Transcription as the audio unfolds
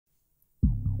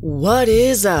What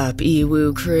is up,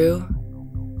 Iwu crew?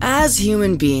 As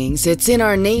human beings, it's in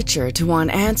our nature to want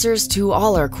answers to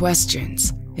all our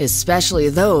questions, especially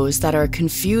those that are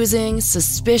confusing,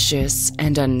 suspicious,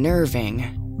 and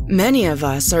unnerving. Many of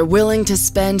us are willing to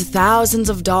spend thousands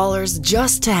of dollars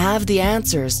just to have the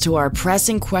answers to our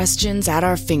pressing questions at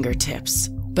our fingertips.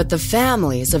 But the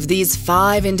families of these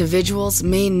 5 individuals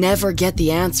may never get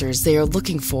the answers they are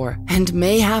looking for and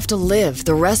may have to live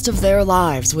the rest of their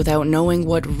lives without knowing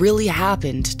what really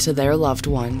happened to their loved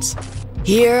ones.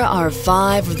 Here are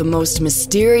 5 of the most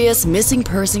mysterious missing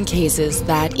person cases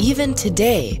that even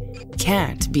today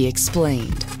can't be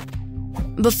explained.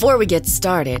 Before we get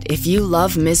started, if you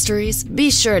love mysteries,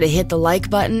 be sure to hit the like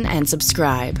button and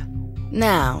subscribe.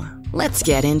 Now, let's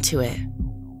get into it.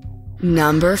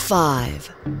 Number 5.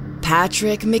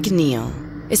 Patrick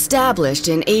McNeil. Established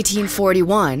in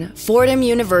 1841, Fordham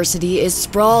University is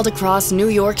sprawled across New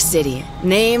York City,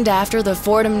 named after the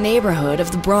Fordham neighborhood of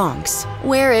the Bronx,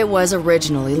 where it was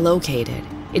originally located.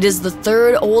 It is the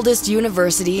 3rd oldest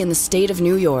university in the state of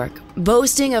New York,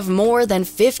 boasting of more than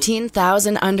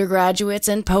 15,000 undergraduates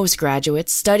and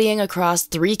postgraduates studying across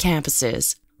 3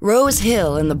 campuses: Rose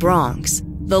Hill in the Bronx,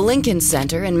 the Lincoln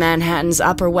Center in Manhattan's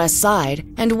Upper West Side,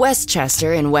 and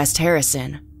Westchester in West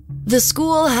Harrison. The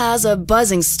school has a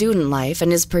buzzing student life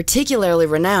and is particularly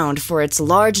renowned for its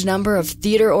large number of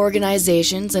theater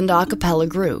organizations and a cappella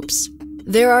groups.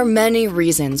 There are many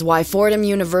reasons why Fordham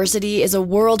University is a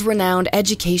world-renowned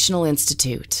educational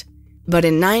institute. But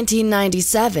in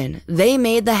 1997, they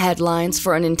made the headlines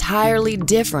for an entirely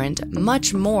different,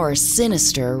 much more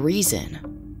sinister reason.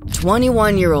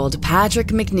 21-year-old Patrick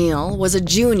McNeil was a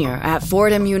junior at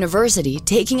Fordham University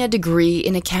taking a degree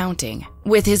in accounting,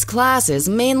 with his classes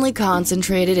mainly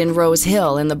concentrated in Rose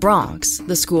Hill in the Bronx,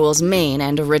 the school's main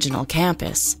and original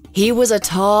campus. He was a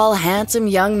tall, handsome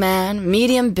young man,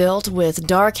 medium-built with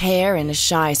dark hair and a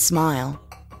shy smile.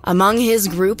 Among his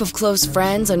group of close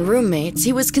friends and roommates,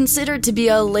 he was considered to be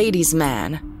a ladies'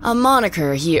 man, a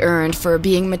moniker he earned for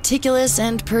being meticulous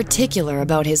and particular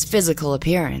about his physical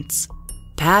appearance.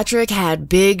 Patrick had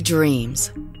big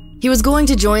dreams. He was going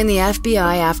to join the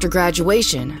FBI after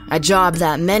graduation, a job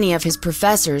that many of his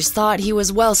professors thought he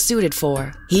was well suited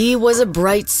for. He was a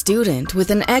bright student with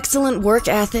an excellent work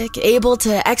ethic, able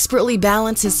to expertly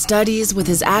balance his studies with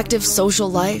his active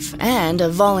social life, and a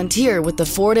volunteer with the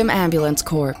Fordham Ambulance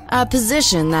Corps, a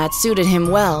position that suited him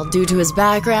well due to his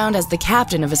background as the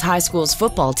captain of his high school's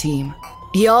football team.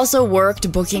 He also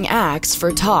worked booking acts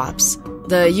for Tops,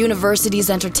 the university's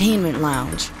entertainment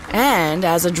lounge, and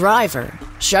as a driver,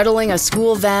 shuttling a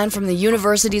school van from the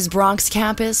university's Bronx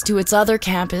campus to its other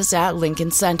campus at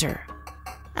Lincoln Center.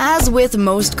 As with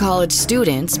most college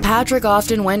students, Patrick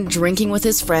often went drinking with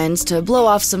his friends to blow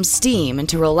off some steam and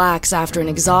to relax after an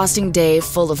exhausting day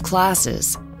full of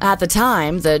classes. At the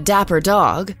time, the Dapper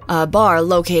Dog, a bar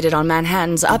located on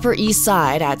Manhattan's Upper East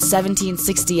Side at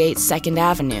 1768 2nd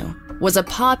Avenue, was a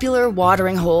popular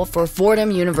watering hole for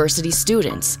Fordham University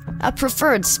students, a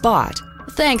preferred spot,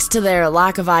 thanks to their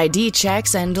lack of ID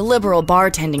checks and liberal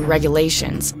bartending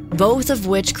regulations, both of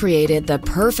which created the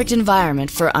perfect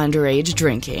environment for underage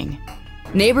drinking.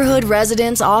 Neighborhood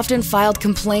residents often filed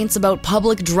complaints about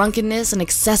public drunkenness and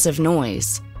excessive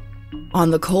noise. On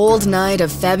the cold night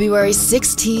of February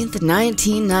 16,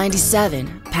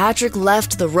 1997, Patrick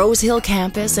left the Rose Hill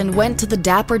campus and went to the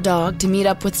Dapper Dog to meet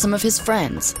up with some of his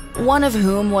friends, one of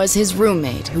whom was his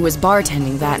roommate who was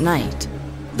bartending that night.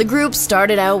 The group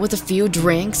started out with a few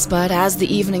drinks, but as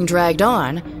the evening dragged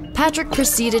on, Patrick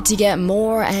proceeded to get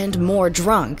more and more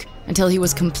drunk until he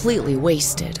was completely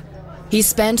wasted. He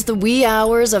spent the wee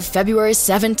hours of February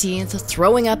 17th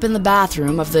throwing up in the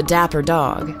bathroom of the Dapper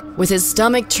Dog. With his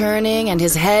stomach churning and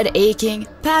his head aching,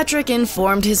 Patrick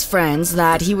informed his friends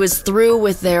that he was through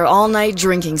with their all-night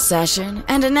drinking session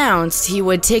and announced he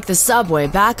would take the subway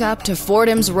back up to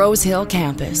Fordham's Rose Hill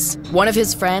campus. One of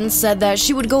his friends said that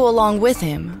she would go along with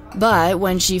him, but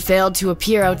when she failed to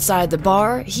appear outside the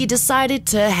bar, he decided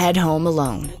to head home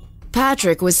alone.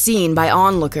 Patrick was seen by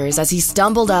onlookers as he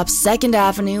stumbled up 2nd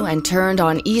Avenue and turned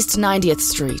on East 90th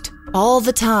Street, all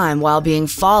the time while being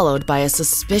followed by a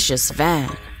suspicious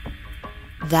van.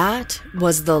 That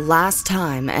was the last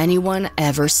time anyone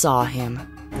ever saw him.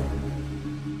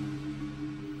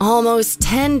 Almost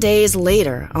 10 days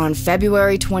later, on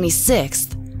February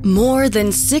 26th, more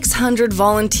than 600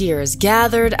 volunteers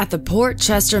gathered at the Port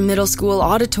Chester Middle School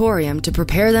auditorium to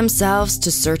prepare themselves to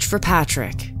search for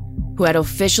Patrick, who had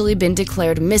officially been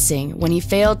declared missing when he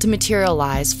failed to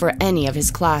materialize for any of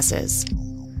his classes.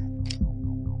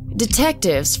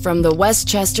 Detectives from the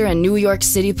Westchester and New York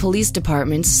City police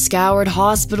departments scoured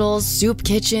hospitals, soup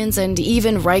kitchens, and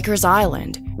even Rikers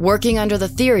Island, working under the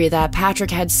theory that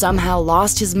Patrick had somehow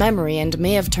lost his memory and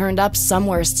may have turned up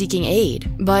somewhere seeking aid,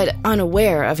 but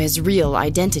unaware of his real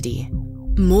identity.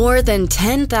 More than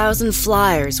 10,000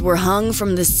 flyers were hung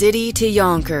from the city to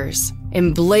Yonkers,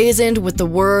 emblazoned with the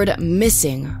word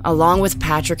missing along with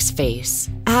Patrick's face.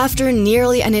 After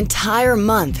nearly an entire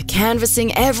month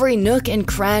canvassing every nook and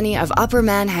cranny of Upper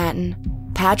Manhattan,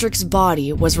 Patrick's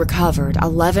body was recovered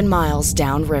 11 miles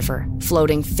downriver,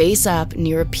 floating face up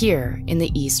near a pier in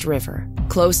the East River,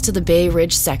 close to the Bay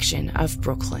Ridge section of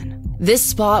Brooklyn. This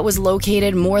spot was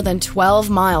located more than 12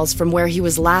 miles from where he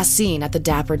was last seen at the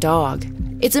Dapper Dog.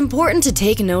 It's important to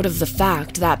take note of the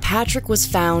fact that Patrick was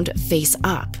found face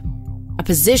up, a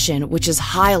position which is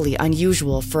highly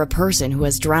unusual for a person who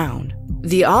has drowned.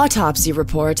 The autopsy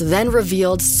report then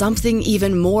revealed something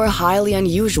even more highly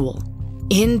unusual: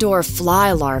 indoor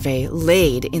fly larvae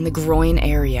laid in the groin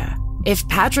area. If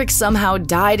Patrick somehow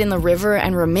died in the river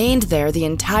and remained there the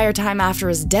entire time after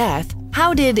his death,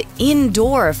 how did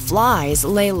indoor flies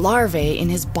lay larvae in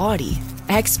his body?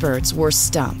 Experts were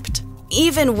stumped.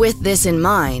 Even with this in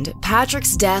mind,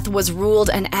 Patrick's death was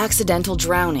ruled an accidental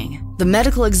drowning. The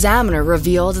medical examiner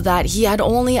revealed that he had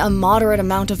only a moderate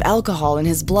amount of alcohol in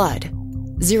his blood,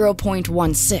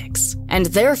 0.16, and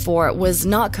therefore was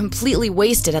not completely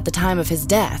wasted at the time of his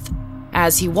death,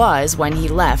 as he was when he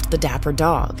left the Dapper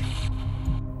Dog.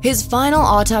 His final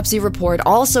autopsy report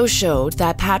also showed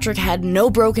that Patrick had no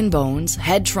broken bones,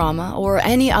 head trauma, or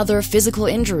any other physical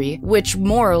injury, which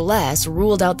more or less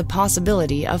ruled out the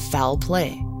possibility of foul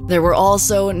play. There were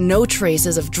also no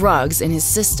traces of drugs in his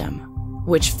system,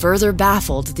 which further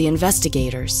baffled the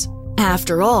investigators.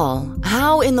 After all,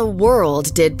 how in the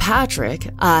world did Patrick,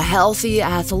 a healthy,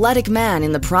 athletic man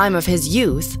in the prime of his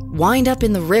youth, wind up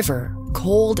in the river,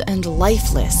 cold and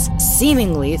lifeless,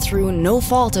 seemingly through no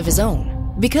fault of his own?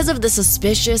 Because of the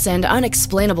suspicious and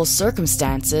unexplainable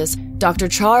circumstances, Dr.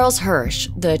 Charles Hirsch,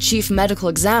 the chief medical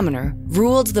examiner,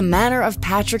 ruled the manner of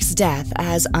Patrick's death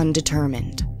as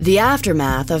undetermined. The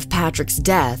aftermath of Patrick's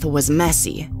death was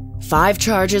messy. 5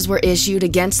 charges were issued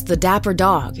against the Dapper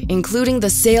Dog, including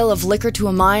the sale of liquor to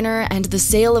a minor and the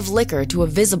sale of liquor to a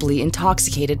visibly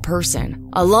intoxicated person,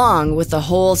 along with the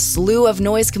whole slew of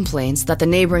noise complaints that the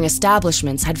neighboring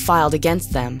establishments had filed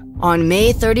against them. On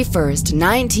May 31st,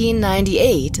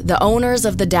 1998, the owners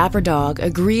of the Dapper Dog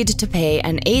agreed to pay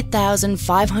an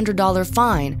 $8,500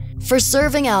 fine for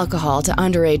serving alcohol to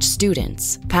underage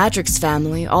students. Patrick's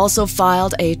family also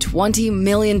filed a $20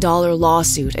 million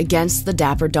lawsuit against the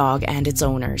Dapper Dog and its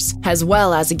owners, as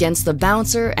well as against the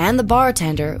bouncer and the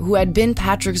bartender who had been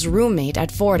Patrick's roommate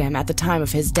at Fordham at the time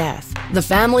of his death. The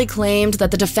family claimed that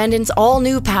the defendants all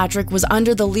knew Patrick was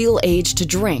under the legal age to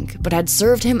drink, but had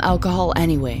served him alcohol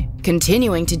anyway,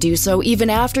 continuing to do so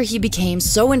even after he became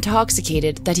so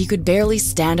intoxicated that he could barely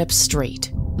stand up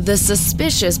straight. The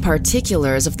suspicious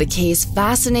particulars of the case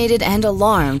fascinated and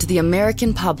alarmed the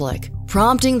American public,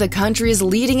 prompting the country's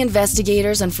leading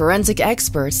investigators and forensic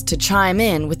experts to chime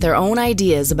in with their own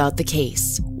ideas about the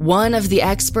case. One of the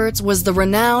experts was the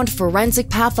renowned forensic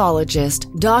pathologist,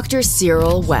 Dr.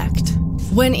 Cyril Wecht.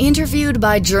 When interviewed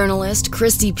by journalist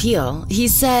Christy Peel, he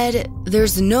said,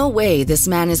 "There's no way this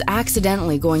man is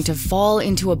accidentally going to fall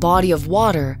into a body of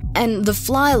water, and the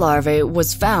fly larvae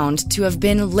was found to have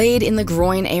been laid in the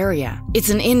groin area. It's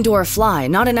an indoor fly,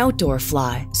 not an outdoor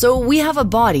fly. So we have a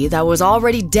body that was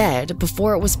already dead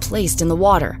before it was placed in the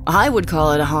water. I would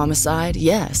call it a homicide,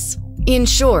 yes." In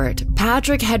short,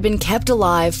 Patrick had been kept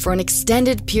alive for an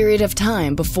extended period of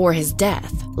time before his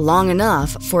death, long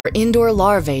enough for indoor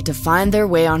larvae to find their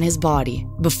way on his body,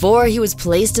 before he was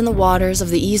placed in the waters of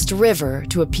the East River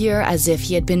to appear as if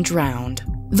he had been drowned.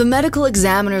 The medical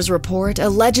examiner's report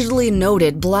allegedly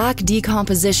noted black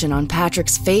decomposition on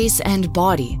Patrick's face and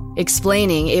body,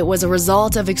 explaining it was a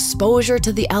result of exposure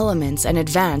to the elements and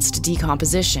advanced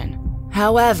decomposition.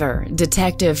 However,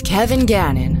 Detective Kevin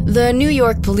Gannon, the New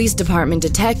York Police Department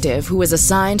detective who was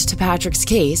assigned to Patrick's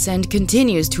case and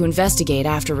continues to investigate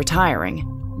after retiring,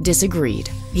 disagreed.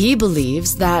 He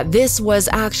believes that this was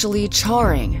actually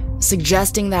charring,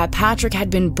 suggesting that Patrick had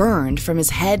been burned from his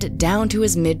head down to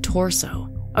his mid-torso.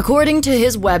 According to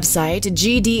his website,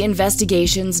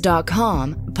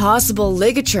 gdinvestigations.com, a possible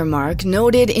ligature mark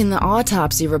noted in the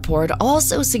autopsy report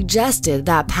also suggested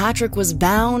that Patrick was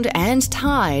bound and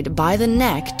tied by the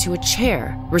neck to a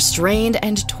chair, restrained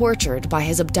and tortured by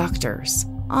his abductors.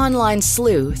 Online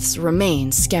sleuths remain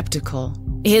skeptical.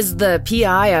 Is the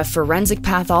PI a forensic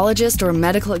pathologist or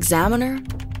medical examiner?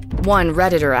 One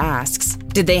Redditor asks,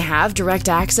 Did they have direct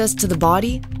access to the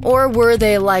body? Or were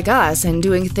they like us and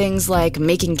doing things like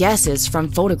making guesses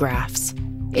from photographs?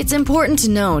 It's important to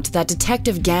note that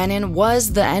Detective Gannon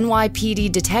was the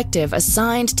NYPD detective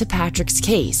assigned to Patrick's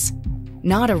case,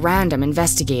 not a random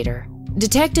investigator.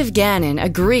 Detective Gannon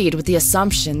agreed with the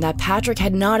assumption that Patrick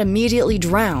had not immediately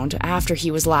drowned after he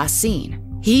was last seen.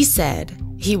 He said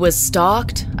he was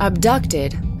stalked,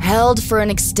 abducted, held for an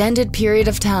extended period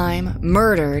of time,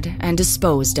 murdered, and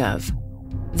disposed of.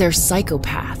 They're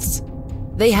psychopaths.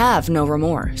 They have no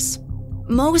remorse.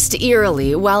 Most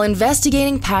eerily, while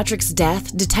investigating Patrick's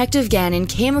death, Detective Gannon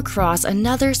came across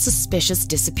another suspicious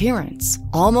disappearance.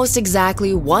 Almost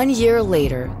exactly 1 year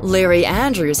later, Larry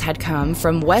Andrews had come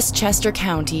from Westchester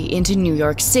County into New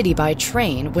York City by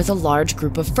train with a large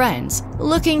group of friends,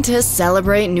 looking to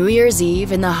celebrate New Year's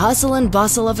Eve in the hustle and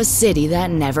bustle of a city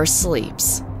that never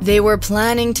sleeps. They were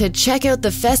planning to check out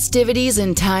the festivities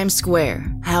in Times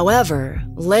Square. However,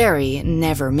 Larry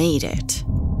never made it.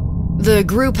 The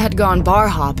group had gone bar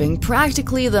hopping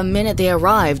practically the minute they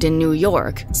arrived in New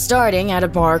York, starting at a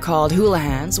bar called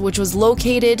Houlihan's, which was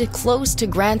located close to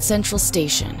Grand Central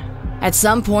Station. At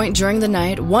some point during the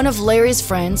night, one of Larry's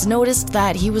friends noticed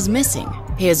that he was missing.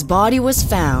 His body was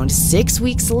found 6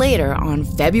 weeks later on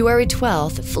February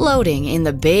 12th, floating in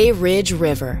the Bay Ridge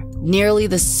River, nearly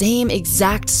the same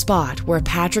exact spot where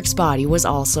Patrick's body was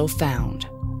also found.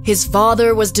 His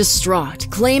father was distraught,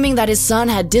 claiming that his son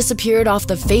had disappeared off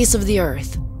the face of the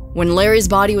earth. When Larry's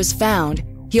body was found,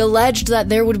 he alleged that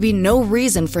there would be no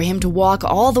reason for him to walk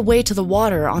all the way to the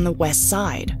water on the west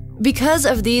side. Because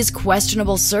of these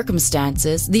questionable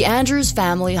circumstances, the Andrews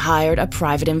family hired a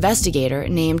private investigator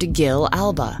named Gil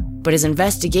Alba, but his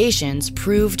investigations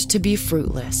proved to be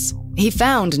fruitless. He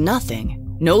found nothing.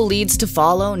 No leads to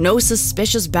follow, no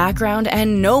suspicious background,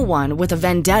 and no one with a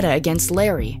vendetta against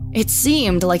Larry. It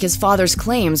seemed like his father's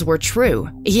claims were true.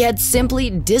 He had simply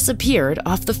disappeared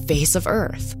off the face of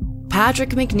Earth.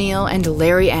 Patrick McNeil and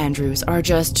Larry Andrews are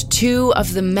just two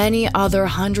of the many other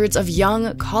hundreds of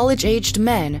young, college-aged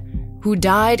men who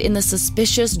died in the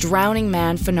suspicious drowning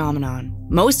man phenomenon.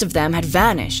 Most of them had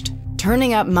vanished,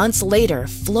 turning up months later,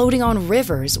 floating on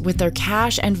rivers with their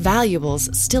cash and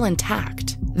valuables still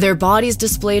intact. Their bodies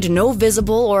displayed no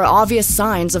visible or obvious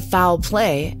signs of foul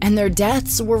play, and their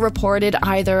deaths were reported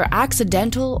either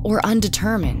accidental or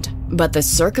undetermined. But the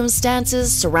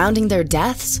circumstances surrounding their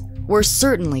deaths were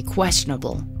certainly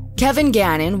questionable. Kevin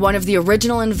Gannon, one of the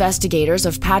original investigators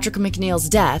of Patrick McNeil's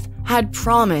death, had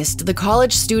promised the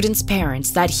college students'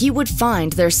 parents that he would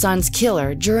find their son's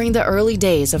killer during the early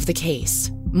days of the case.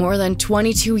 More than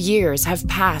 22 years have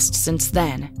passed since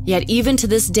then, yet even to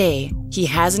this day, he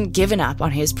hasn't given up on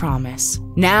his promise.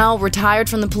 Now, retired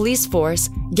from the police force,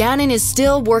 Gannon is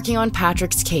still working on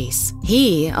Patrick's case.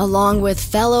 He, along with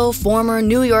fellow former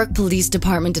New York Police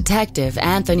Department detective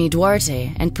Anthony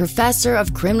Duarte and professor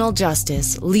of criminal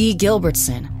justice Lee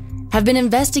Gilbertson, have been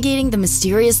investigating the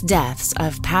mysterious deaths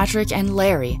of Patrick and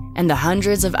Larry and the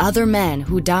hundreds of other men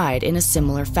who died in a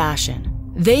similar fashion.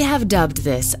 They have dubbed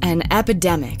this an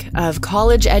epidemic of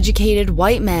college-educated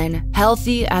white men,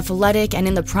 healthy, athletic, and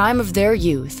in the prime of their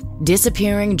youth,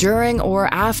 disappearing during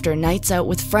or after nights out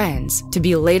with friends to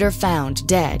be later found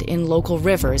dead in local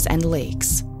rivers and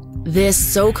lakes. This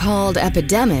so-called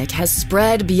epidemic has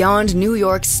spread beyond New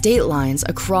York's state lines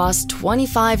across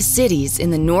 25 cities in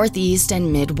the Northeast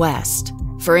and Midwest.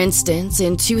 For instance,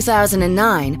 in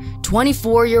 2009,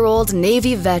 24-year-old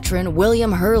Navy veteran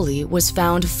William Hurley was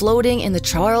found floating in the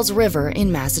Charles River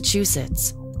in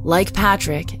Massachusetts. Like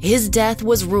Patrick, his death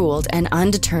was ruled an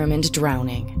undetermined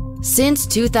drowning. Since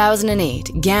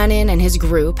 2008, Gannon and his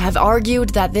group have argued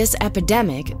that this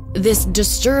epidemic, this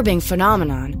disturbing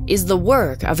phenomenon, is the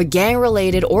work of a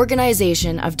gang-related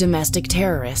organization of domestic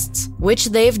terrorists, which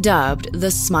they've dubbed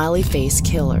the Smiley Face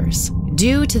Killers,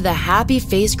 due to the happy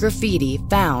face graffiti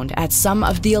found at some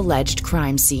of the alleged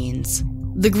crime scenes.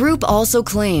 The group also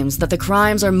claims that the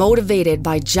crimes are motivated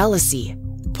by jealousy,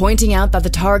 pointing out that the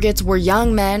targets were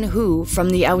young men who, from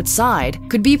the outside,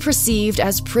 could be perceived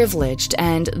as privileged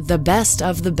and the best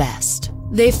of the best.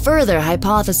 They further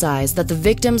hypothesize that the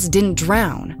victims didn't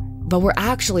drown, but were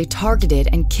actually targeted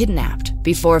and kidnapped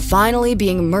before finally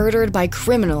being murdered by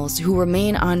criminals who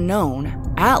remain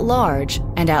unknown, at large,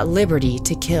 and at liberty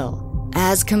to kill.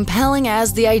 As compelling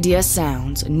as the idea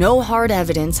sounds, no hard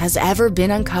evidence has ever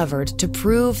been uncovered to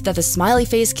prove that the Smiley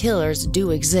Face Killers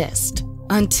do exist.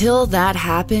 Until that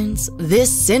happens, this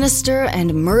sinister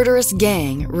and murderous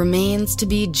gang remains to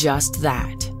be just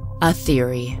that, a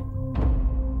theory.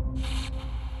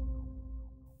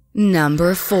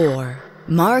 Number 4.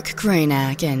 Mark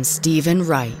Cranack and Stephen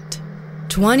Wright.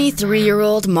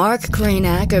 23-year-old Mark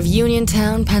Kranak of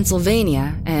Uniontown,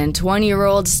 Pennsylvania, and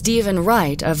 20-year-old Stephen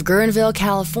Wright of Guerneville,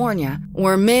 California,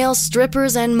 were male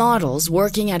strippers and models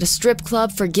working at a strip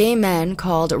club for gay men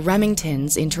called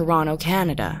Remington's in Toronto,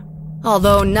 Canada.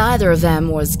 Although neither of them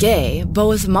was gay,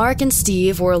 both Mark and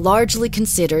Steve were largely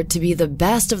considered to be the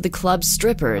best of the club's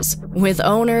strippers, with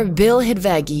owner Bill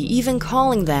Hidvegi even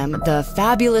calling them the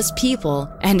fabulous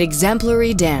people and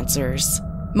exemplary dancers.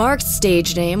 Mark's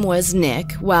stage name was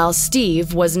Nick, while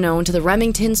Steve was known to the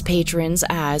Remington's patrons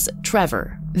as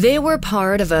Trevor. They were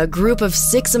part of a group of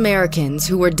 6 Americans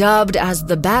who were dubbed as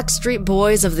the Backstreet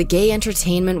Boys of the gay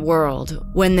entertainment world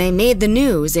when they made the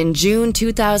news in June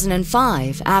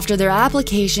 2005 after their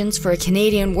applications for a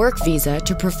Canadian work visa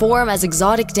to perform as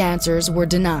exotic dancers were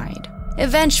denied.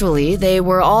 Eventually, they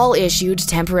were all issued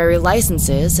temporary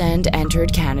licenses and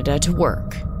entered Canada to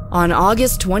work. On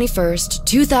August 21,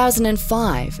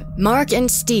 2005, Mark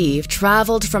and Steve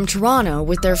traveled from Toronto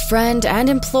with their friend and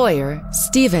employer,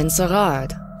 Steven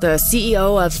Serrard, the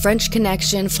CEO of French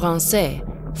Connection Francais,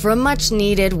 for a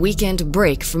much-needed weekend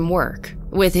break from work.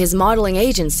 With his modeling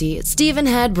agency, Steven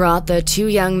had brought the 2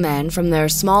 young men from their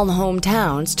small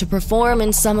hometowns to perform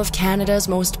in some of Canada's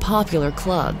most popular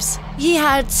clubs. He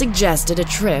had suggested a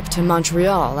trip to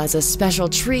Montreal as a special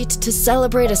treat to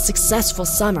celebrate a successful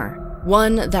summer,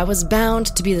 one that was bound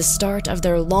to be the start of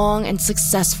their long and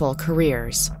successful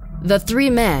careers. The 3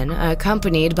 men,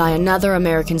 accompanied by another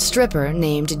American stripper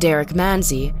named Derek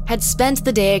Manzi, had spent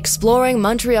the day exploring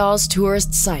Montreal's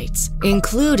tourist sites,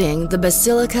 including the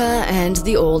Basilica and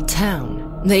the Old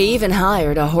Town. They even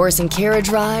hired a horse and carriage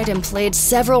ride and played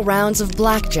several rounds of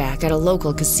blackjack at a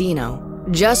local casino.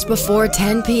 Just before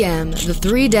 10 p.m., the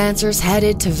 3 dancers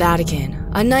headed to Vatican,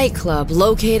 a nightclub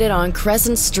located on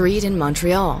Crescent Street in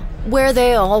Montreal, where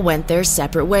they all went their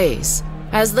separate ways.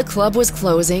 As the club was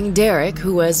closing, Derek,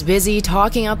 who was busy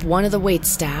talking up one of the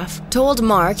waitstaff, told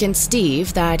Mark and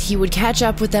Steve that he would catch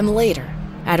up with them later.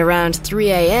 At around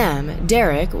 3 a.m.,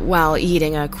 Derek, while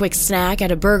eating a quick snack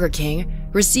at a Burger King,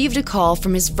 received a call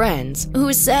from his friends,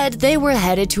 who said they were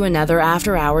headed to another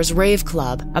after-hours rave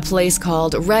club, a place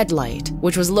called Red Light,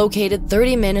 which was located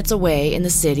 30 minutes away in the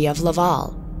city of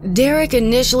Laval. Derek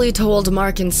initially told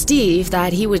Mark and Steve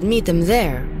that he would meet them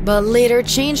there, but later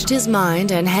changed his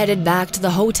mind and headed back to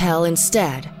the hotel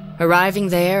instead, arriving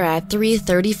there at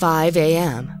 3:35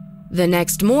 a.m. The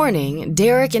next morning,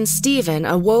 Derek and Steven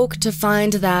awoke to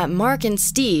find that Mark and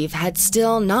Steve had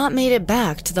still not made it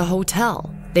back to the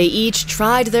hotel. They each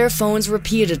tried their phones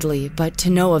repeatedly, but to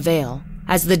no avail.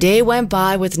 As the day went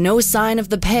by with no sign of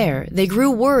the pair, they grew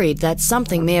worried that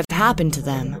something may have happened to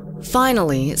them.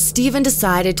 Finally, Steven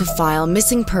decided to file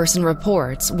missing person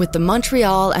reports with the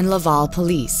Montreal and Laval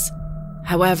police.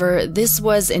 However, this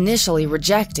was initially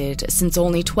rejected since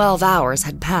only 12 hours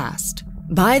had passed.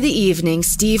 By the evening,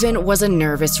 Steven was a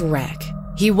nervous wreck.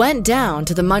 He went down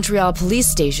to the Montreal police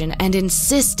station and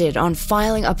insisted on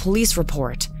filing a police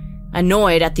report,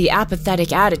 annoyed at the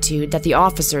apathetic attitude that the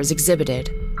officers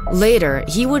exhibited. Later,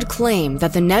 he would claim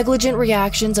that the negligent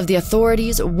reactions of the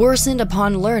authorities worsened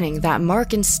upon learning that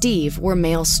Mark and Steve were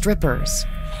male strippers.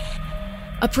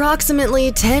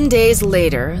 Approximately 10 days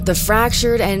later, the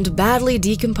fractured and badly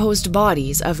decomposed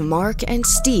bodies of Mark and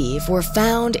Steve were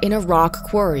found in a rock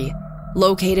quarry,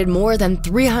 located more than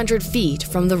 300 feet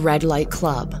from the Red Light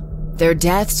Club. Their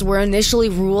deaths were initially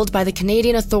ruled by the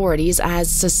Canadian authorities as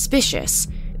suspicious,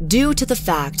 due to the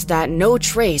fact that no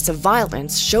trace of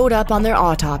violence showed up on their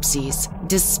autopsies,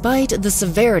 despite the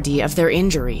severity of their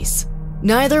injuries.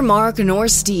 Neither Mark nor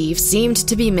Steve seemed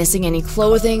to be missing any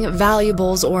clothing,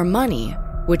 valuables, or money,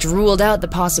 which ruled out the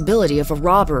possibility of a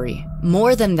robbery.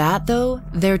 More than that, though,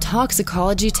 their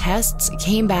toxicology tests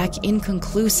came back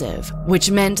inconclusive,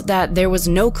 which meant that there was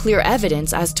no clear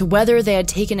evidence as to whether they had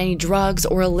taken any drugs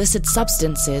or illicit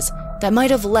substances that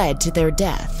might have led to their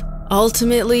death.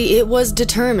 Ultimately, it was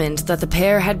determined that the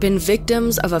pair had been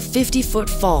victims of a 50-foot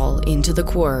fall into the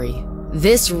quarry.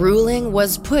 This ruling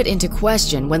was put into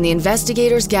question when the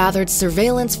investigators gathered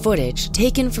surveillance footage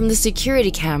taken from the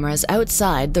security cameras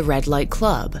outside the Red Light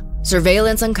Club.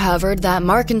 Surveillance uncovered that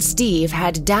Mark and Steve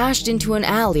had dashed into an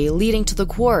alley leading to the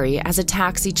quarry as a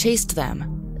taxi chased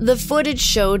them. The footage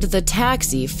showed the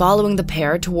taxi following the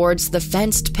pair towards the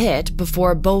fenced pit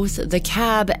before both the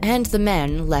cab and the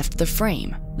men left the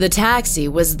frame. The taxi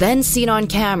was then seen on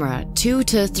camera 2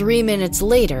 to 3 minutes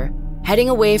later, heading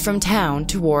away from town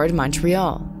toward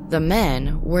Montreal. The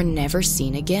men were never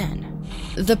seen again.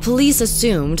 The police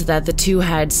assumed that the two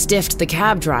had stiffed the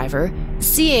cab driver,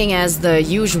 seeing as the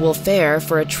usual fare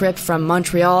for a trip from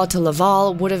Montreal to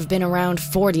Laval would have been around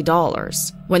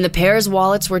 $40. When the pair's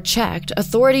wallets were checked,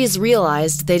 authorities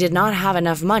realized they did not have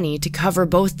enough money to cover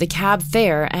both the cab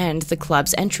fare and the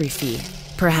club's entry fee.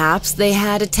 Perhaps they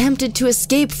had attempted to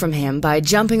escape from him by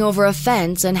jumping over a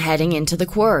fence and heading into the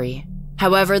quarry.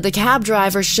 However, the cab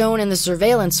driver shown in the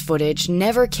surveillance footage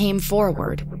never came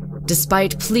forward,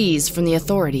 despite pleas from the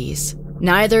authorities.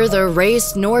 Neither the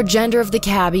race nor gender of the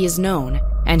cabbie is known,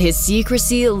 and his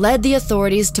secrecy led the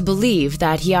authorities to believe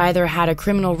that he either had a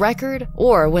criminal record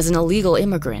or was an illegal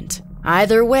immigrant.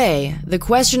 Either way, the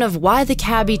question of why the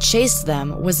cabbie chased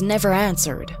them was never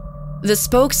answered. The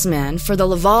spokesman for the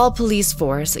Laval police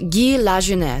force, Guy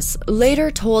Lajeunesse,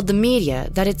 later told the media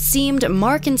that it seemed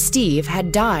Mark and Steve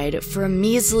had died for a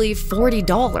measly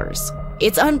 $40.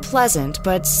 It's unpleasant,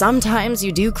 but sometimes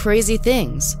you do crazy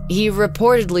things, he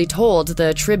reportedly told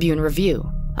the Tribune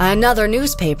Review. Another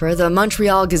newspaper, the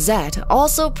Montreal Gazette,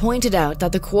 also pointed out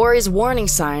that the quarry's warning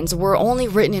signs were only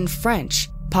written in French,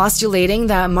 postulating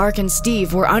that Mark and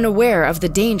Steve were unaware of the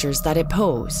dangers that it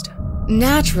posed.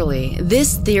 Naturally,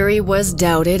 this theory was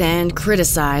doubted and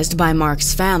criticized by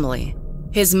Mark's family.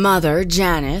 His mother,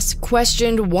 Janice,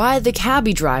 questioned why the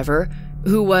cabbie driver,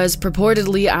 who was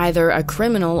purportedly either a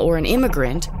criminal or an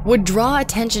immigrant, would draw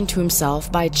attention to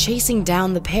himself by chasing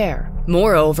down the pair.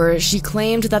 Moreover, she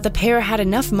claimed that the pair had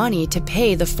enough money to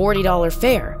pay the $40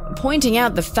 fare, pointing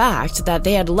out the fact that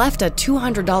they had left a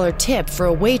 $200 tip for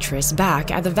a waitress back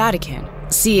at the Vatican.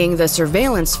 Seeing the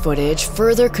surveillance footage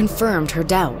further confirmed her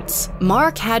doubts.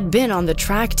 Mark had been on the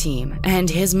track team, and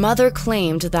his mother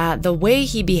claimed that the way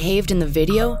he behaved in the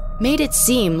video made it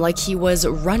seem like he was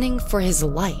running for his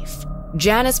life.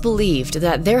 Janice believed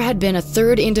that there had been a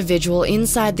third individual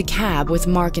inside the cab with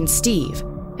Mark and Steve,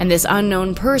 and this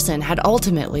unknown person had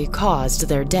ultimately caused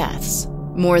their deaths.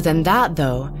 More than that,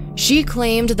 though, she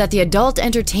claimed that the adult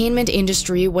entertainment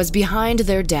industry was behind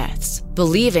their deaths,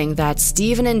 believing that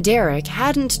Stephen and Derek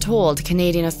hadn't told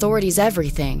Canadian authorities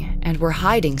everything and were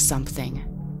hiding something.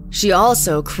 She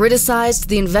also criticized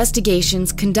the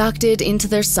investigations conducted into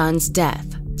their son's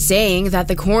death, saying that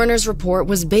the coroner's report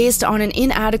was based on an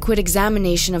inadequate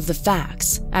examination of the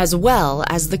facts, as well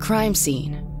as the crime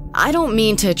scene. I don't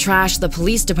mean to trash the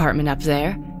police department up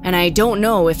there, and I don't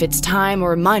know if it's time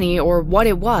or money or what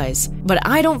it was, but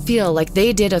I don't feel like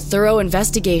they did a thorough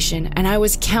investigation, and I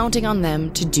was counting on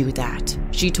them to do that,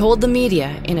 she told the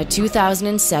media in a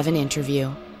 2007 interview.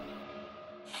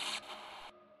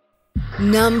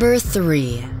 Number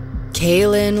 3.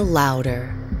 Kaylin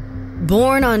Lauder.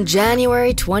 Born on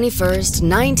January 21st,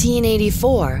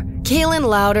 1984, Kaylin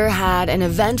Lauder had an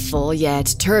eventful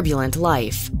yet turbulent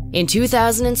life. In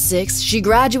 2006, she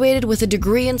graduated with a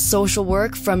degree in social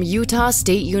work from Utah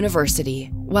State University.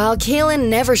 While Kaylin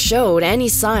never showed any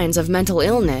signs of mental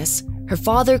illness, her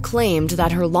father claimed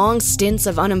that her long stints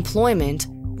of unemployment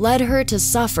led her to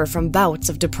suffer from bouts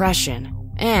of depression,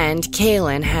 and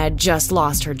Kaylin had just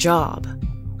lost her job.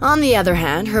 On the other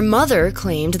hand, her mother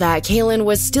claimed that Kaylin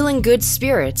was still in good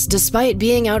spirits despite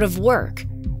being out of work,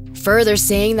 further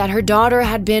saying that her daughter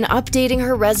had been updating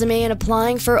her resume and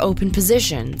applying for open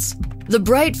positions. The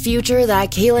bright future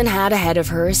that Kaylin had ahead of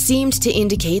her seemed to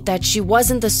indicate that she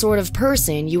wasn't the sort of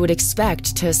person you would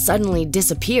expect to suddenly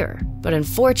disappear, but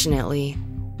unfortunately,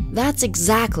 that's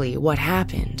exactly what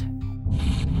happened.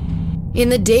 In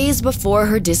the days before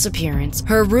her disappearance,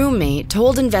 her roommate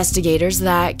told investigators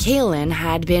that Kaylin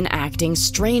had been acting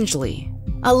strangely.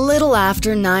 A little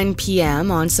after 9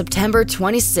 p.m. on September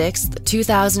 26,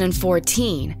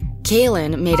 2014,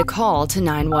 Kaylin made a call to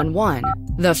 911,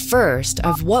 the first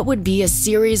of what would be a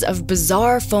series of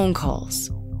bizarre phone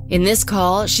calls. In this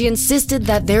call, she insisted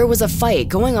that there was a fight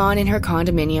going on in her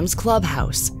condominium's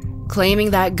clubhouse,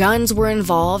 claiming that guns were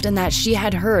involved and that she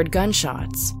had heard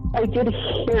gunshots. I did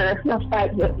hear a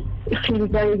fight that seemed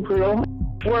very brutal.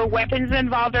 Were weapons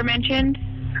involved or mentioned?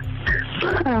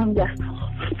 Yes.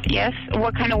 Yes?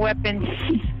 What kind of weapons?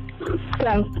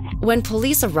 Guns. When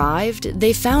police arrived,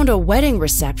 they found a wedding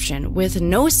reception with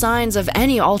no signs of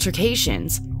any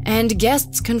altercations, and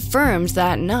guests confirmed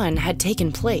that none had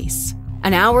taken place.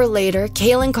 An hour later,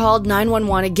 Kaylin called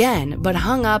 911 again, but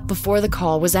hung up before the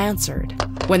call was answered.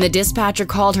 When the dispatcher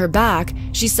called her back,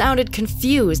 she sounded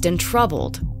confused and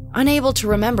troubled, unable to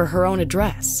remember her own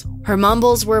address. Her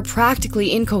mumbles were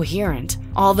practically incoherent,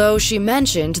 although she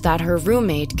mentioned that her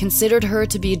roommate considered her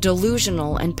to be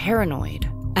delusional and paranoid.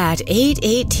 At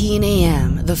 8:18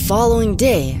 a.m. the following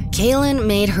day, Kaylin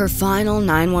made her final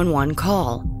 911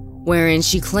 call, wherein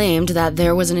she claimed that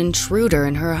there was an intruder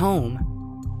in her home.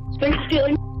 Been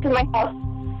stealing in my house.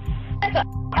 Get the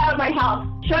out of my house.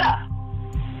 Shut up.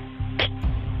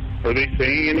 Are they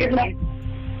saying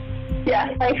anything?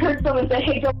 Yeah, I heard someone say,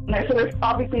 hey, go in there, so there's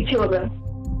obviously two of them.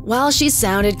 While she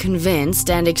sounded convinced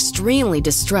and extremely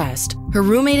distressed, her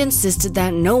roommate insisted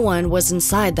that no one was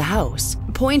inside the house,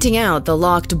 pointing out the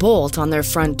locked bolt on their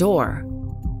front door.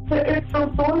 The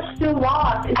door's still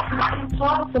locked. It's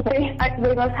locked, so they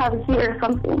must have a key or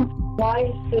something.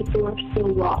 Why is the door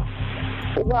still locked?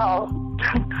 Well,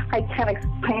 I can't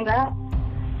explain that,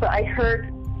 but I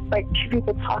heard, two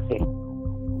people talking.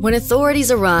 When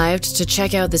authorities arrived to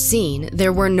check out the scene,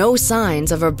 there were no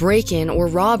signs of a break-in or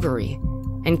robbery,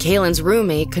 and Kaylin's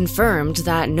roommate confirmed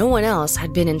that no one else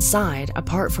had been inside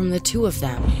apart from the two of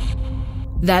them.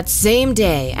 That same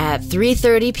day at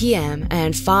 3:30 p.m.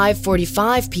 and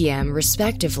 5:45 p.m.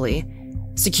 respectively,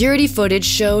 security footage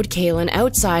showed Kaylin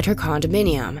outside her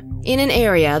condominium in an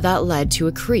area that led to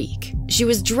a creek. She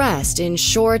was dressed in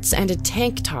shorts and a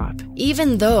tank top,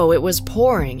 even though it was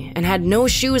pouring, and had no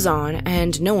shoes on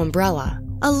and no umbrella.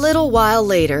 A little while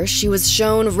later, she was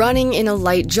shown running in a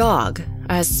light jog,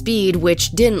 a speed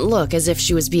which didn't look as if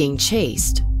she was being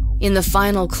chased. In the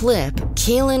final clip,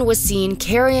 Kaylin was seen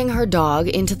carrying her dog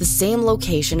into the same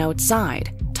location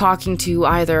outside, talking to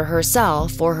either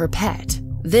herself or her pet.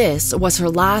 This was her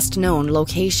last known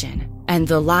location, and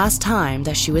the last time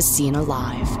that she was seen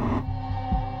alive.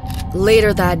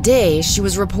 Later that day, she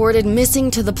was reported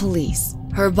missing to the police.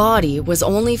 Her body was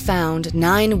only found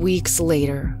 9 weeks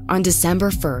later, on December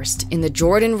 1st, in the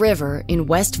Jordan River in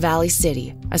West Valley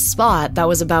City, a spot that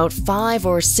was about 5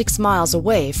 or 6 miles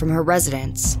away from her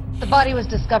residence. The body was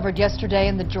discovered yesterday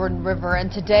in the Jordan River,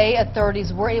 and today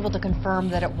authorities were able to confirm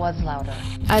that it was Louder.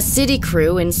 A city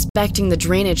crew inspecting the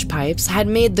drainage pipes had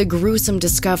made the gruesome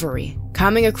discovery,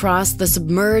 coming across the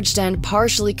submerged and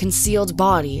partially concealed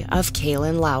body of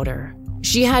Kaylin Louder.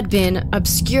 She had been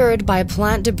obscured by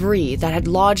plant debris that had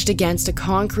lodged against a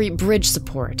concrete bridge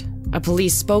support, a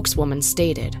police spokeswoman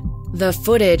stated. The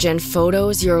footage and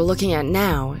photos you're looking at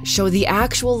now show the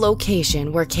actual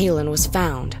location where Kaylin was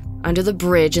found, under the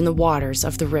bridge in the waters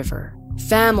of the river.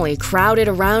 Family crowded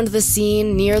around the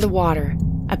scene near the water,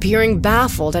 appearing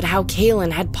baffled at how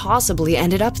Kaylin had possibly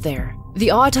ended up there.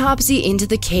 The autopsy into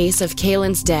the case of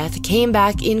Kaylin's death came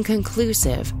back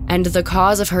inconclusive, and the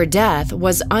cause of her death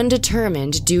was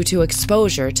undetermined due to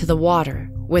exposure to the water,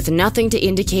 with nothing to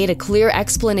indicate a clear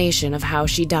explanation of how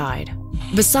she died.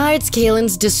 Besides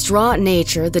Kaylin's distraught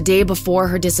nature the day before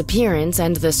her disappearance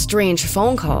and the strange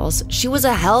phone calls, she was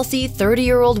a healthy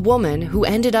 30-year-old woman who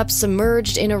ended up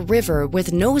submerged in a river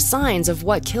with no signs of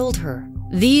what killed her.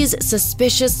 These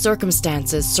suspicious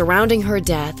circumstances surrounding her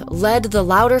death led the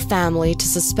Louder family to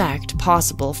suspect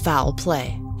possible foul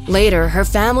play. Later, her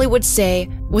family would say,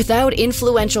 "Without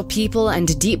influential people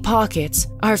and deep pockets,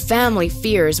 our family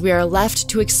fears we are left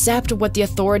to accept what the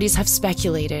authorities have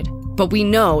speculated. But we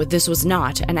know this was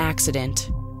not an accident."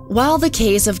 While the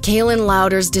case of Kaylin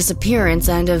Louder's disappearance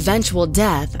and eventual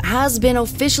death has been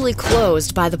officially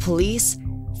closed by the police,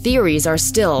 theories are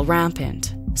still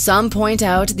rampant. Some point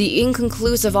out the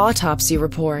inconclusive autopsy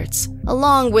reports,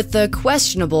 along with the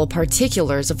questionable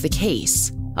particulars of the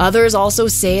case. Others also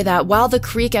say that while the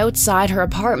creek outside her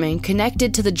apartment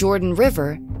connected to the Jordan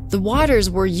River, the waters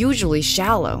were usually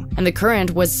shallow, and the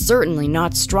current was certainly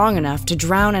not strong enough to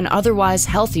drown an otherwise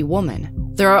healthy woman.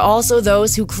 There are also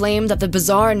those who claim that the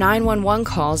bizarre 911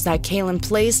 calls that Kaylin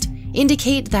placed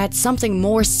indicate that something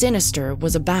more sinister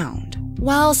was abound.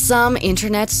 While some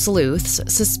internet sleuths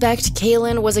suspect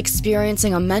Kaylin was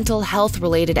experiencing a mental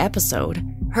health-related episode,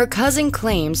 her cousin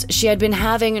claims she had been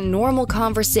having normal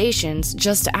conversations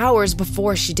just hours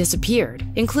before she disappeared,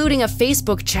 including a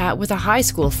Facebook chat with a high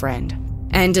school friend.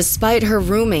 And despite her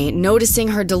roommate noticing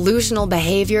her delusional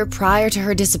behavior prior to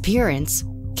her disappearance,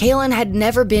 Kaylin had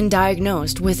never been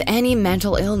diagnosed with any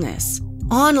mental illness.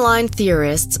 Online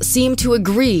theorists seem to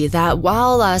agree that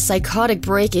while a psychotic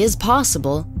break is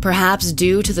possible, perhaps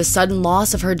due to the sudden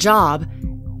loss of her job,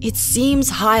 it seems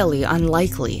highly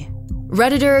unlikely.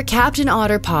 Redditor Captain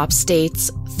Otterpop states,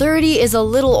 30 is a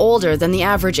little older than the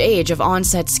average age of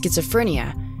onset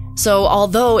schizophrenia, so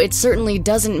although it certainly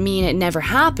doesn't mean it never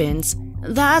happens,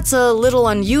 that's a little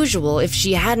unusual if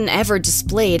she hadn't ever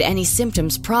displayed any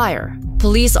symptoms prior.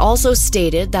 Police also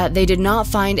stated that they did not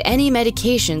find any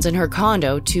medications in her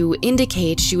condo to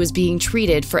indicate she was being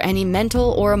treated for any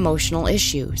mental or emotional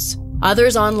issues.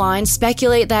 Others online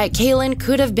speculate that Kaylin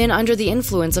could have been under the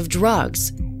influence of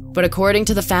drugs, but according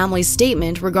to the family's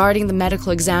statement regarding the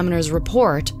medical examiner's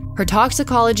report, her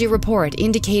toxicology report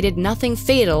indicated nothing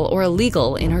fatal or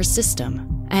illegal in her system.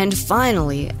 And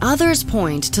finally, others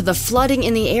point to the flooding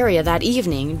in the area that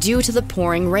evening due to the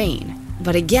pouring rain.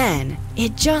 But again,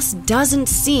 it just doesn't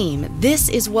seem this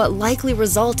is what likely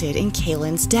resulted in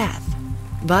Kaylin's death.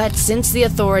 But since the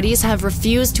authorities have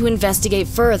refused to investigate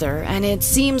further and it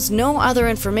seems no other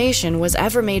information was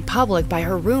ever made public by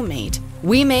her roommate,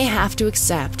 we may have to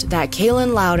accept that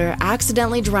Kaylin Lowder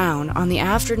accidentally drowned on the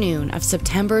afternoon of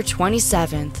September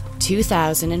 27th,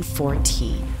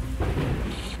 2014.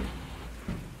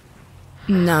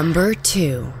 Number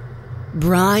 2.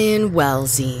 Brian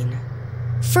Wellsine.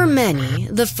 For many,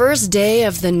 the first day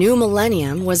of the new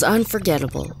millennium was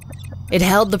unforgettable. It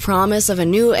held the promise of a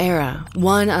new era,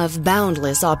 one of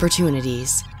boundless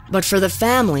opportunities. But for the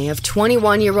family of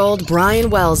 21-year-old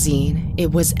Brian Wellsine,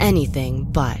 it was anything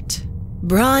but.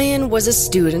 Brian was a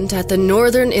student at the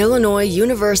Northern Illinois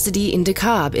University in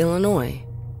DeKalb, Illinois,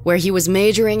 where he was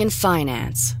majoring in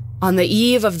finance. On the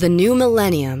eve of the new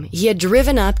millennium, he had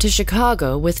driven up to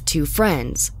Chicago with 2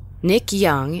 friends, Nick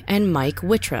Young and Mike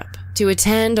Wittrup, to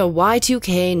attend a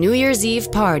Y2K New Year's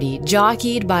Eve party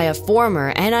jockeyed by a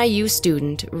former NIU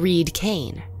student, Reed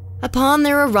Kane. Upon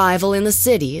their arrival in the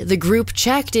city, the group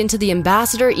checked into the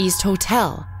Ambassador East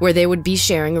Hotel, where they would be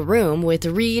sharing a room with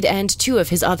Reed and 2 of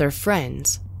his other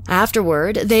friends.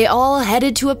 Afterward, they all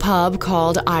headed to a pub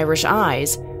called Irish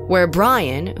Eyes, where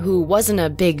Brian, who wasn't a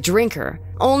big drinker,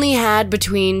 only had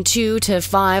between 2 to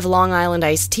 5 Long Island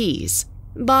iced teas.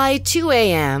 By 2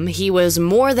 a.m., he was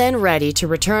more than ready to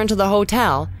return to the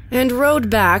hotel and rode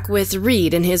back with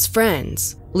Reed and his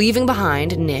friends, leaving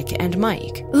behind Nick and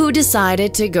Mike, who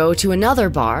decided to go to another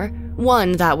bar,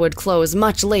 one that would close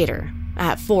much later,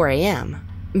 at 4 a.m.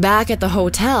 Back at the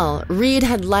hotel, Reed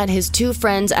had let his 2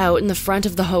 friends out in the front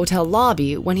of the hotel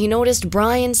lobby when he noticed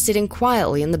Brian sitting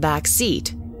quietly in the back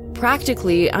seat,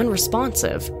 practically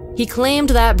unresponsive. He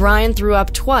claimed that Brian threw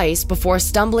up twice before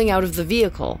stumbling out of the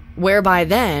vehicle, where by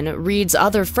then, Reed's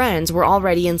other friends were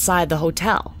already inside the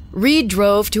hotel. Reed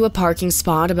drove to a parking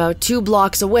spot about 2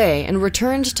 blocks away and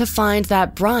returned to find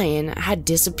that Brian had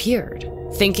disappeared.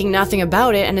 Thinking nothing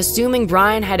about it and assuming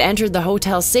Brian had entered the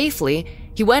hotel safely,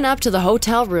 he went up to the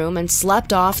hotel room and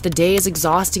slept off the day's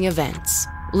exhausting events,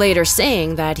 later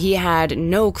saying that he had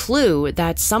no clue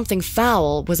that something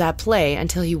foul was at play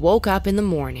until he woke up in the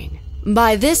morning.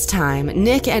 By this time,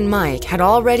 Nick and Mike had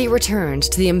already returned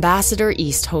to the Ambassador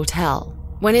East Hotel.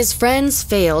 When his friends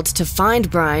failed to find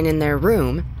Brian in their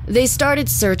room, they started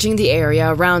searching the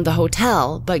area around the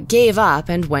hotel but gave up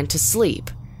and went to sleep,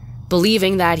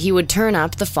 believing that he would turn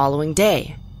up the following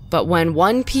day. But when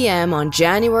 1 p.m. on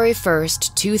January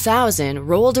 1st, 2000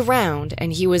 rolled around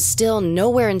and he was still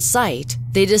nowhere in sight,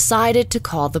 they decided to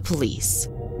call the police.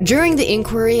 During the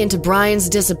inquiry into Brian's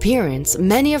disappearance,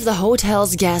 many of the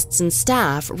hotel's guests and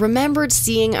staff remembered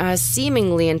seeing a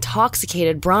seemingly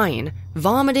intoxicated Brian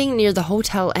vomiting near the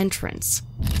hotel entrance.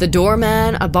 The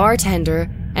doorman, a bartender,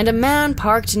 and a man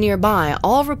parked nearby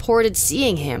all reported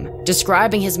seeing him,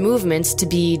 describing his movements to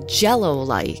be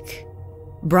jello-like.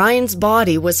 Brian's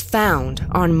body was found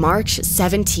on March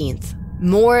 17th,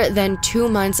 more than 2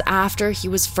 months after he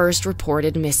was first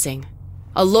reported missing.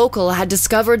 A local had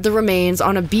discovered the remains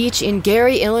on a beach in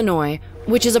Gary, Illinois,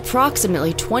 which is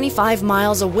approximately 25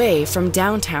 miles away from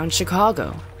downtown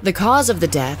Chicago. The cause of the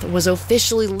death was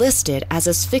officially listed as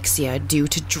asphyxia due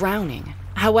to drowning.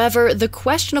 However, the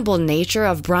questionable nature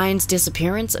of Brian's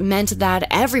disappearance meant that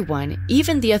everyone,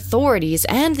 even the authorities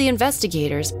and the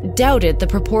investigators, doubted the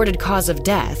purported cause of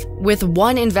death, with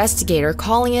one investigator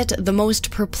calling it the most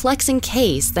perplexing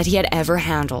case that he had ever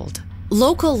handled.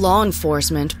 Local law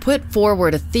enforcement put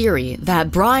forward a theory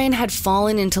that Brian had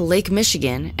fallen into Lake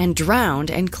Michigan and drowned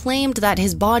and claimed that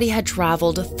his body had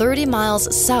traveled 30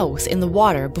 miles south in the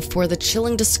water before the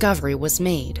chilling discovery was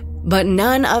made. But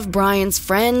none of Brian's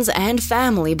friends and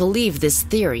family believed this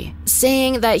theory,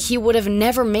 saying that he would have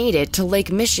never made it to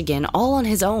Lake Michigan all on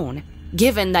his own,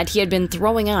 given that he had been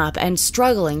throwing up and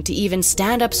struggling to even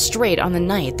stand up straight on the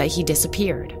night that he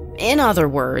disappeared. In other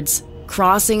words,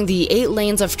 crossing the 8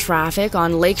 lanes of traffic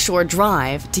on Lakeshore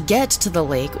Drive to get to the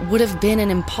lake would have been an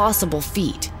impossible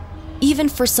feat, even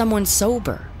for someone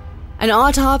sober. An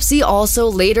autopsy also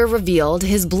later revealed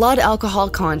his blood alcohol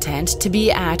content to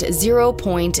be at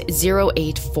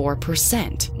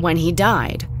 0.084% when he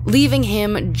died, leaving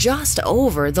him just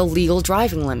over the legal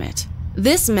driving limit.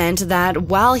 This meant that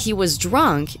while he was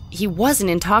drunk, he wasn't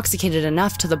intoxicated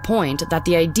enough to the point that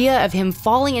the idea of him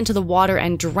falling into the water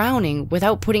and drowning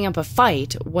without putting up a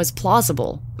fight was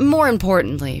plausible. More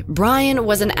importantly, Brian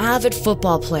was an avid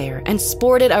football player and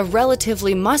sported a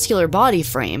relatively muscular body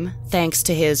frame, thanks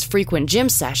to his frequent gym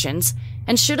sessions,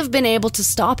 and should have been able to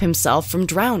stop himself from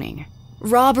drowning.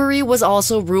 Robbery was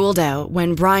also ruled out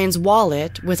when Brian's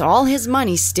wallet, with all his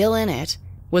money still in it,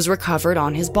 was recovered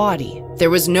on his body. There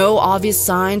was no obvious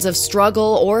signs of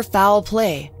struggle or foul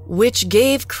play, which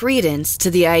gave credence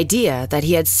to the idea that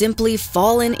he had simply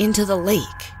fallen into the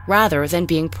lake rather than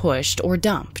being pushed or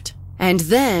dumped. And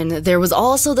then there was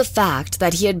also the fact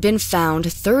that he had been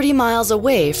found 30 miles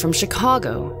away from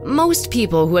Chicago. Most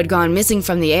people who had gone missing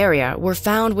from the area were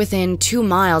found within 2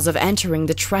 miles of entering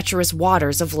the treacherous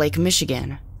waters of Lake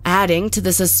Michigan. Adding to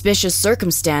the suspicious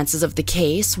circumstances of the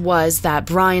case was that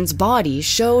Brian's body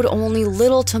showed only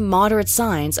little to moderate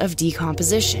signs of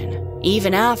decomposition,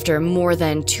 even after more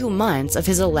than 2 months of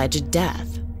his alleged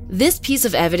death. This piece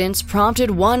of evidence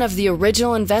prompted one of the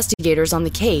original investigators on the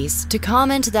case to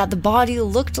comment that the body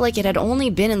looked like it had only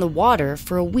been in the water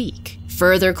for a week,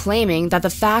 further claiming that the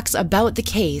facts about the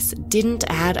case didn't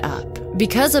add up.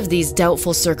 Because of these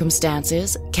doubtful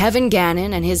circumstances, Kevin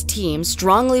Gannon and his team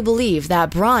strongly believe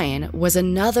that Brian was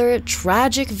another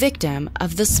tragic victim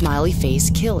of the Smiley Face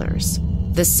Killers,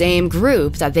 the same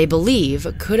group that they believe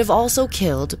could have also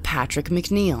killed Patrick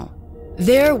McNeil.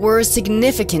 There were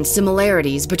significant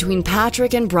similarities between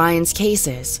Patrick and Brian's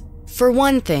cases. For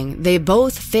one thing, they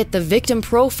both fit the victim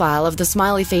profile of the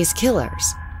Smiley Face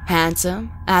Killers: handsome,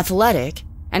 athletic,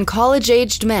 and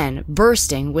college-aged men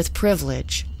bursting with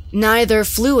privilege. Neither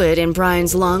fluid in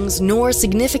Brian's lungs nor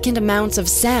significant amounts of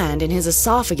sand in his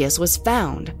esophagus was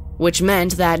found, which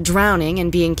meant that drowning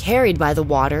and being carried by the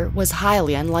water was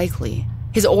highly unlikely.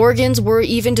 His organs were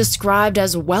even described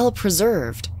as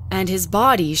well-preserved, and his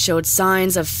body showed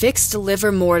signs of fixed livor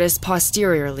mortis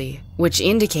posteriorly, which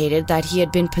indicated that he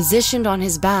had been positioned on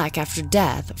his back after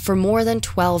death for more than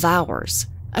 12 hours.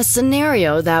 A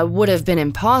scenario that would have been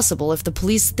impossible if the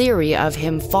police theory of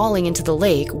him falling into the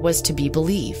lake was to be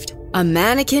believed. A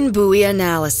mannequin buoy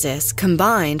analysis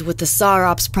combined with the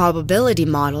SAROPS probability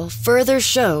model further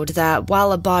showed that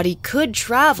while a body could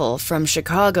travel from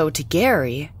Chicago to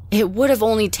Gary, it would have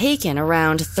only taken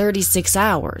around 36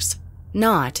 hours.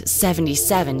 Not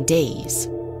 77 days.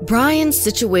 Brian's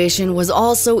situation was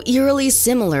also eerily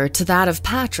similar to that of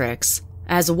Patrick's,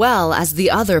 as well as the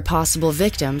other possible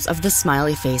victims of the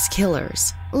Smiley Face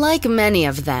Killers. Like many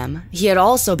of them, he had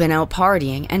also been out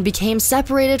partying and became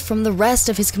separated from the rest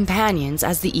of his companions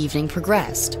as the evening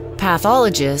progressed.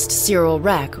 Pathologist Cyril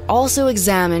Reck also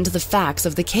examined the facts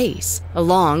of the case,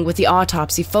 along with the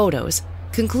autopsy photos,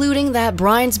 concluding that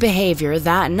Brian's behavior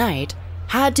that night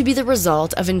had to be the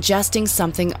result of ingesting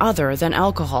something other than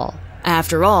alcohol.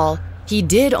 After all, he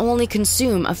did only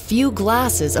consume a few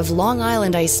glasses of Long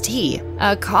Island iced tea,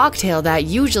 a cocktail that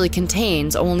usually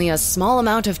contains only a small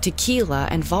amount of tequila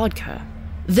and vodka.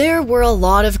 There were a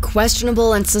lot of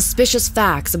questionable and suspicious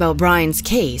facts about Brian's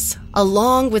case,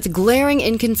 along with glaring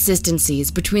inconsistencies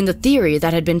between the theory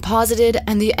that had been posited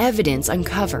and the evidence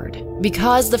uncovered.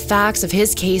 Because the facts of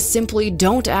his case simply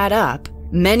don't add up,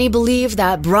 many believe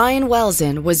that Brian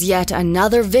Welzin was yet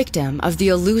another victim of the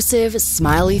elusive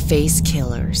Smiley Face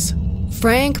Killers.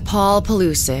 Frank Paul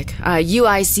Palusic, a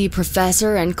UIC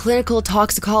professor and clinical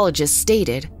toxicologist,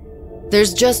 stated,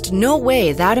 "There's just no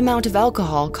way that amount of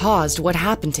alcohol caused what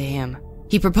happened to him."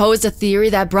 He proposed a theory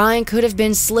that Brian could have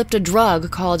been slipped a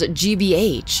drug called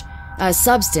GBH, a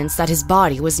substance that his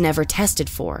body was never tested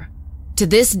for. To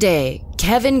this day,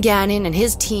 Kevin Gannon and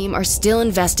his team are still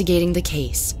investigating the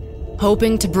case,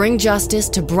 hoping to bring justice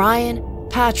to Brian,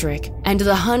 Patrick, and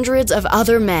the hundreds of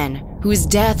other men whose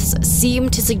deaths seem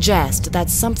to suggest that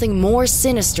something more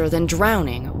sinister than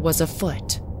drowning was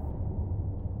afoot.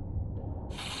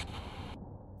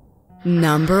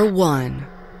 Number 1.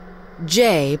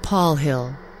 Jay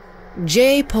Polhill.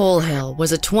 Jay Polhill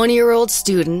was a 20-year-old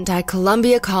student at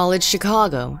Columbia College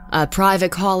Chicago, a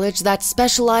private college that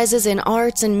specializes in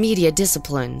arts and media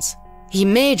disciplines. He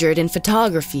majored in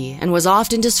photography and was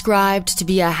often described to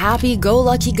be a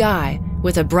happy-go-lucky guy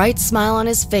with a bright smile on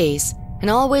his face and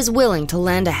always willing to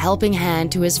lend a helping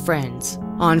hand to his friends.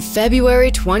 On February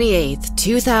 28,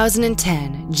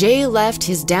 2010, Jay left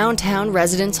his downtown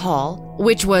residence hall,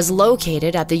 which was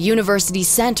located at the University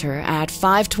Center at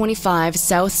 525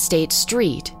 South State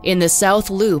Street in the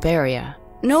South Loop area.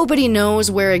 Nobody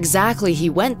knows where exactly he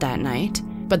went that night,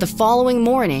 but the following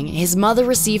morning, his mother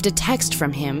received a text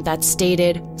from him that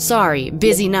stated, "Sorry,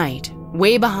 busy night.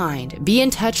 Way behind. Be in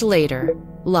touch later.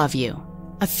 Love you."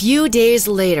 A few days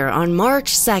later, on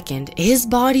March 2nd, his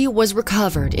body was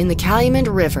recovered in the Calumet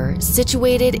River,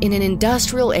 situated in an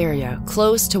industrial area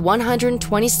close to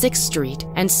 126th Street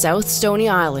and South Stony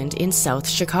Island in South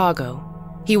Chicago.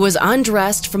 He was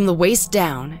undressed from the waist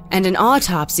down, and an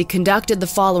autopsy conducted the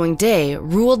following day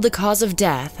ruled the cause of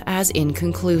death as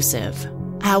inconclusive.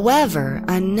 However,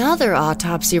 another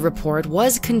autopsy report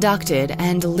was conducted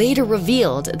and later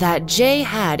revealed that Jay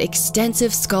had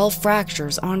extensive skull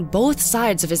fractures on both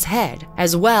sides of his head,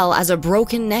 as well as a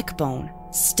broken neck bone.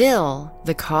 Still,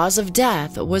 the cause of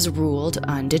death was ruled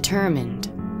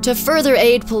undetermined. To further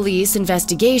aid police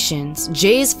investigations,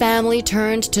 Jay's family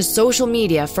turned to social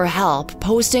media for help,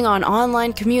 posting on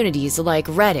online communities like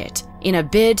Reddit in a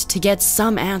bid to get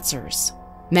some answers.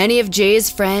 Many of Jay's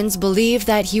friends believe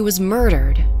that he was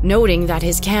murdered, noting that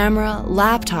his camera,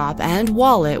 laptop, and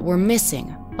wallet were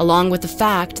missing, along with the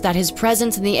fact that his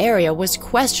presence in the area was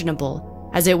questionable,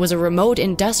 as it was a remote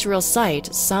industrial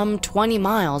site some 20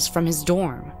 miles from his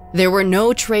dorm. There were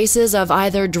no traces of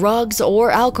either drugs or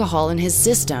alcohol in his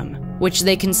system, which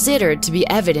they considered to be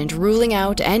evident, ruling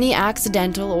out any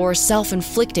accidental or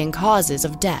self-inflicting causes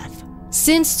of death.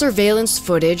 Since surveillance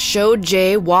footage showed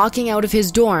Jay walking out of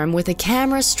his dorm with a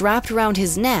camera strapped around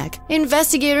his neck,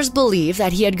 investigators believe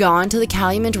that he had gone to the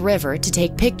Calumet River to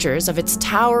take pictures of its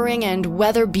towering and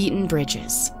weather-beaten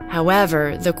bridges.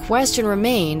 However, the question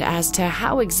remained as to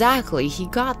how exactly he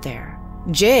got there.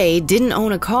 Jay didn't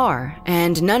own a car,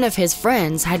 and none of his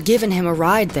friends had given him a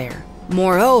ride there.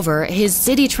 Moreover, his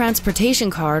city transportation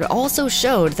card also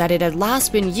showed that it had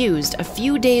last been used a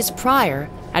few days prior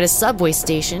at a subway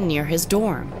station near his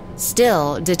dorm.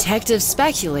 Still, detectives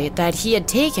speculate that he had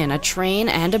taken a train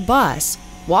and a bus,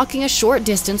 walking a short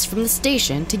distance from the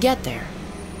station to get there.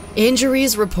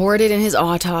 Injuries reported in his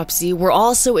autopsy were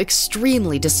also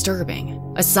extremely disturbing.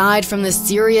 Aside from the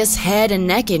serious head and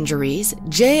neck injuries,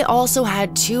 Jay also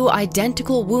had 2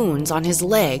 identical wounds on his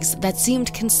legs that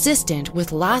seemed consistent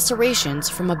with lacerations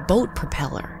from a boat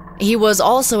propeller. He was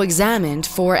also examined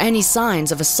for any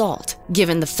signs of assault,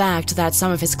 given the fact that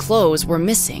some of his clothes were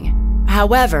missing.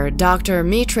 However, Dr.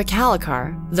 Mitra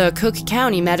Kalikar, the Cook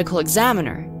County medical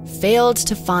examiner, failed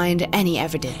to find any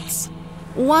evidence.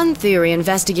 One theory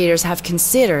investigators have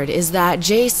considered is that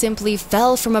Jay simply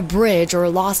fell from a bridge or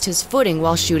lost his footing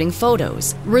while shooting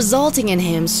photos, resulting in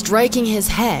him striking his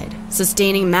head,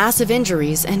 sustaining massive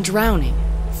injuries, and drowning.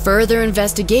 Further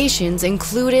investigations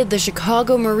included the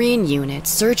Chicago Marine Unit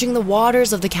searching the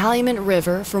waters of the Calumet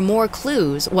River for more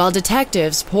clues, while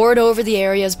detectives pored over the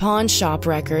area's pawn shop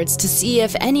records to see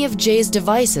if any of Jay's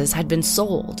devices had been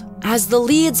sold. As the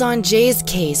leads on Jay's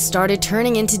case started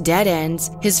turning into dead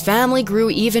ends, his family grew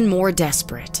even more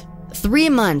desperate. 3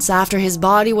 months after his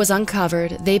body was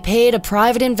uncovered, they paid a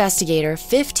private investigator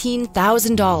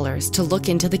 $15,000 to look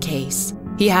into the case.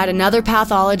 He had another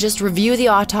pathologist review the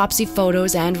autopsy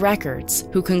photos and records,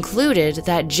 who concluded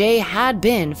that Jay had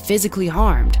been physically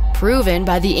harmed, proven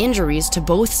by the injuries to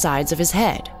both sides of his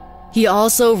head. He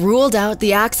also ruled out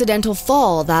the accidental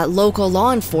fall that local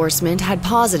law enforcement had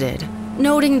posited,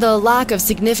 noting the lack of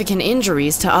significant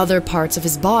injuries to other parts of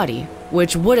his body,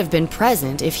 which would have been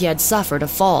present if he had suffered a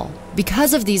fall.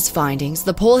 Because of these findings,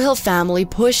 the Polhill family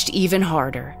pushed even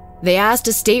harder. They asked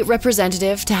a state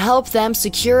representative to help them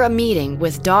secure a meeting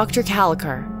with Dr.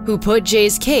 Kalikar, who put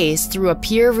Jay's case through a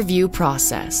peer review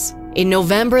process. In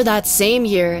November that same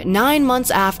year, 9 months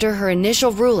after her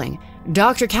initial ruling,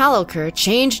 Dr. Kalikar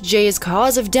changed Jay's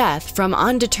cause of death from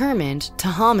undetermined to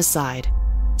homicide,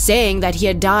 saying that he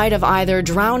had died of either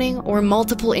drowning or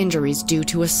multiple injuries due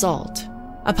to assault.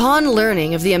 Upon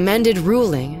learning of the amended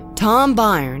ruling, Tom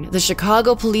Byrne, the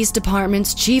Chicago Police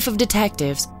Department's chief of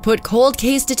detectives, put cold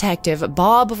case detective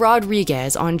Bob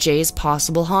Rodriguez on Jay's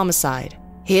possible homicide.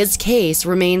 His case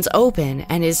remains open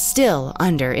and is still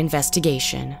under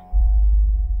investigation.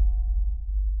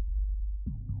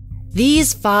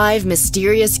 These 5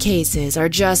 mysterious cases are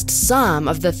just some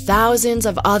of the thousands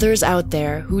of others out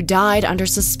there who died under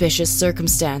suspicious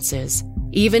circumstances.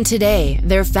 Even today,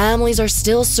 their families are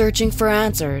still searching for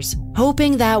answers,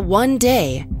 hoping that one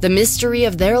day, the mystery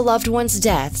of their loved ones'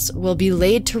 deaths will be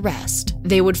laid to rest.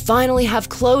 They would finally have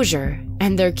closure,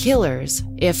 and their killers,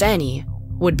 if any,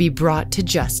 would be brought to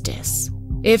justice.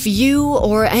 If you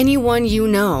or anyone you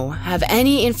know have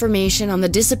any information on the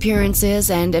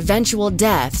disappearances and eventual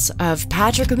deaths of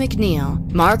Patrick McNeil,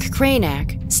 Mark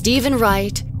Kranek, Stephen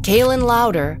Wright, Kaylin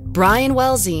Lauder, Brian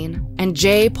Welzine, and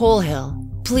Jay Polhill,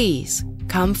 please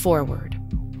come forward.